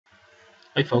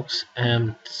Hi folks,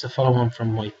 this is a follow on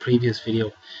from my previous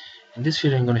video. In this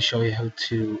video I'm going to show you how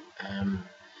to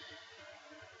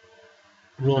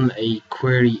run a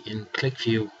query in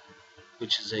Qlikview,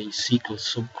 which is a SQL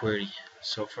sub query.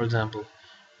 So for example,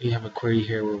 we have a query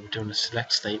here where we're doing a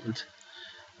select statement.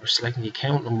 We're selecting the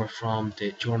account number from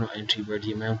the journal entry where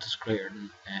the amount is greater than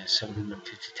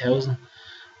 750,000,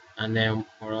 and then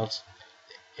we're also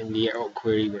in the arrow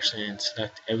query we're saying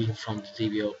select everything from the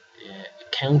DBO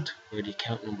account where the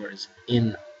account number is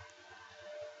in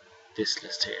this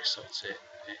list here, so it's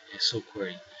a sub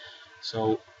query.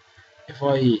 So if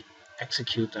I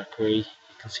execute that query, you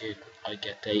can see I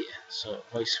get data. So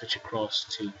if I switch across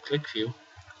to Qlikview,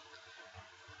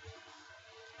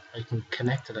 I can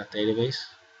connect to that database,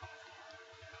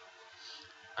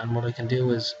 and what I can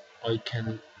do is I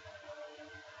can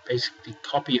basically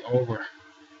copy over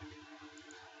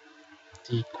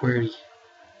the query.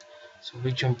 So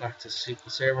we jump back to SQL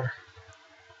Server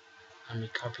and we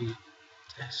copy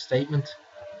the statement,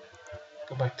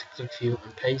 go back to Qlikview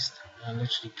and paste, and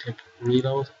literally click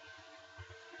reload.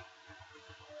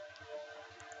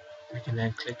 We can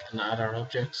then click and add our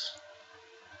objects,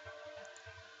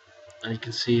 and you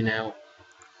can see now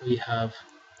we have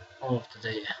all of the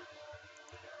data.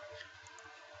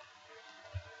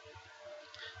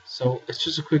 So it's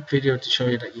just a quick video to show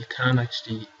you that you can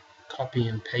actually copy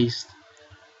and paste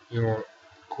your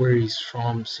queries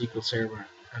from SQL Server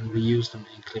and reuse them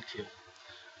in Qlikview.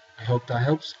 I hope that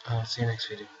helps. I'll see you next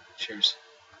video. Cheers.